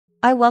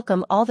I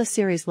welcome all the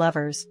series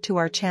lovers to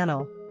our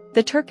channel.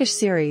 The Turkish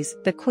series,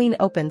 The Queen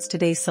opens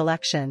today's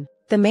selection.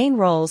 The main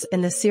roles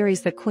in the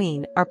series The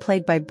Queen are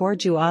played by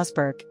Burcu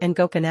Özberk and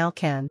Gökhan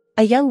Alkan.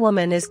 A young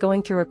woman is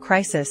going through a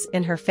crisis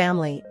in her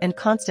family, and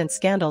constant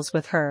scandals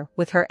with her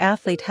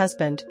athlete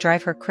husband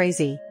drive her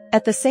crazy.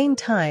 At the same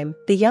time,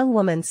 the young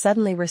woman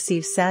suddenly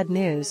receives sad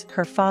news: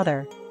 her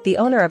father, the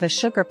owner of a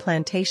sugar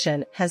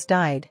plantation, has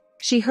died.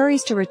 She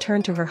hurries to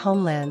return to her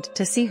homeland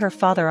to see her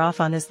father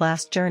off on his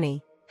last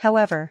journey.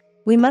 However,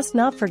 we must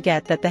not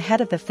forget that the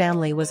head of the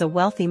family was a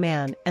wealthy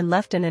man and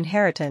left an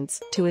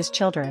inheritance to his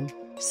children.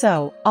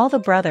 So, all the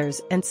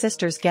brothers and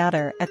sisters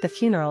gather at the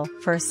funeral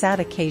for a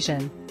sad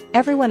occasion.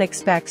 Everyone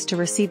expects to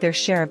receive their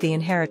share of the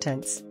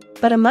inheritance.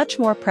 But a much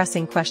more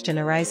pressing question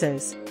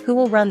arises: who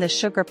will run the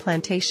sugar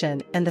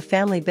plantation and the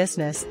family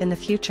business in the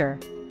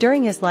future?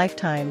 During his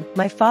lifetime,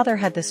 my father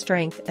had the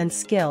strength and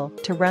skill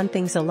to run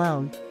things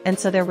alone, and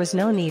so there was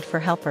no need for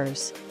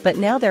helpers. But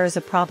now there is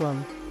a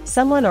problem.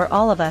 Someone or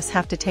all of us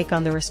have to take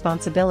on the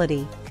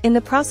responsibility. In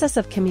the process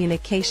of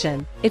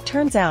communication, it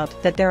turns out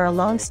that there are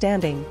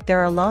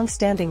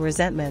long-standing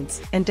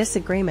resentments and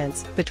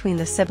disagreements between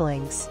the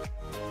siblings.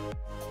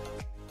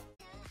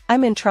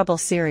 I'm in Trouble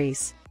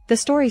series. The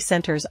story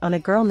centers on a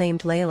girl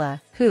named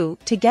Layla, who,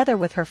 together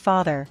with her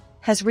father,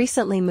 has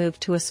recently moved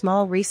to a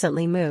small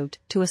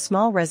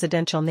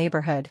residential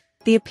neighborhood.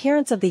 The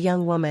appearance of the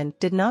young woman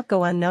did not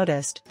go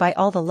unnoticed by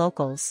all the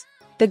locals.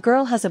 The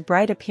girl has a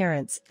bright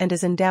appearance and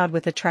is endowed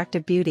with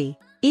attractive beauty.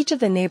 Each of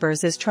the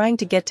neighbors is trying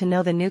to get to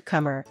know the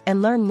newcomer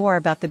and learn more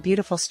about the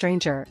beautiful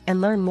stranger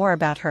and learn more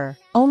about her.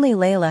 Only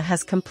Layla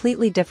has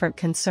completely different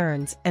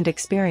concerns and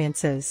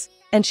experiences,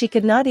 and she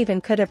could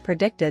have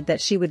predicted that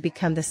she would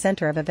become the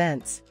center of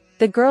events.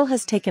 The girl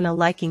has taken a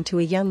liking to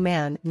a young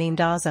man named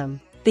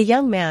Azam. The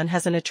young man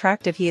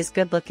he is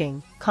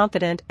good-looking,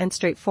 confident and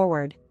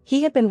straightforward.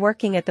 He had been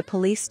working at the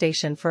police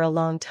station for a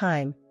long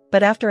time,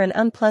 but after an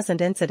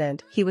unpleasant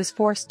incident he was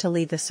forced to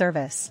leave the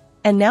service.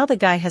 And now the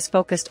guy has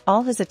focused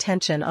all his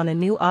attention on a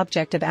new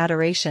object of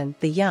adoration: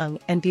 the young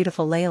and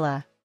beautiful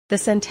Layla. The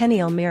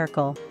Centennial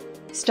Miracle.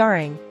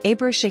 Starring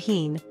Ebru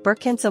Şahin,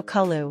 Berkinso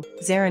Kulu,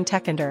 Zeren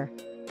Tekender.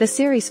 The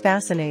series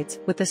fascinates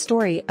with the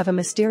story of a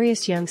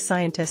mysterious young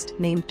scientist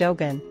named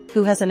Dogan,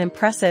 who has an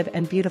impressive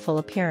and beautiful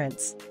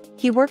appearance.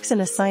 He works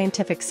in a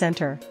scientific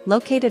center,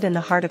 located in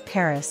the heart of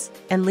Paris,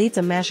 and leads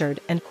a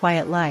measured and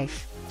quiet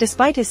life.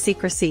 Despite his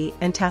secrecy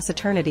and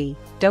taciturnity,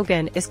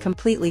 Dogan is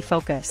completely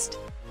focused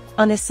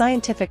on his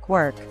scientific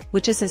work,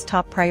 which is his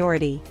top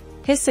priority.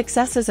 His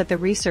successes at the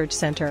research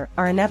center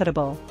are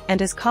inevitable,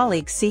 and his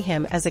colleagues see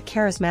him as a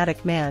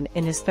charismatic man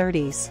in his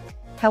 30s.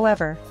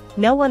 However,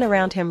 no one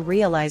around him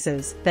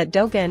realizes that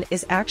Dogan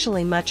is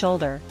actually much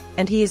older,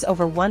 and he is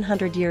over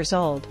 100 years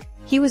old.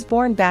 He was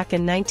born back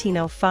in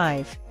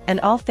 1905, and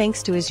all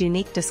thanks to his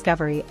unique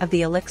discovery of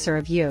the elixir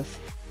of youth.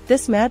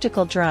 This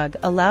magical drug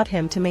allowed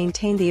him to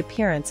maintain the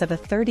appearance of a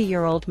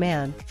 30-year-old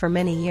man for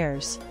many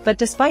years. But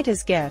despite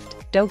his gift,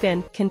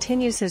 Dogan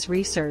continues his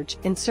research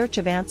in search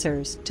of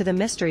answers to the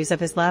mysteries of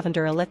his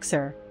lavender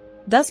elixir.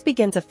 Thus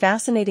begins a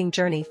fascinating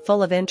journey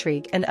full of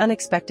intrigue and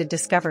unexpected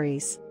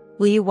discoveries.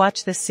 Will you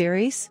watch this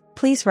series?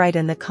 Please write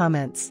in the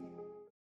comments.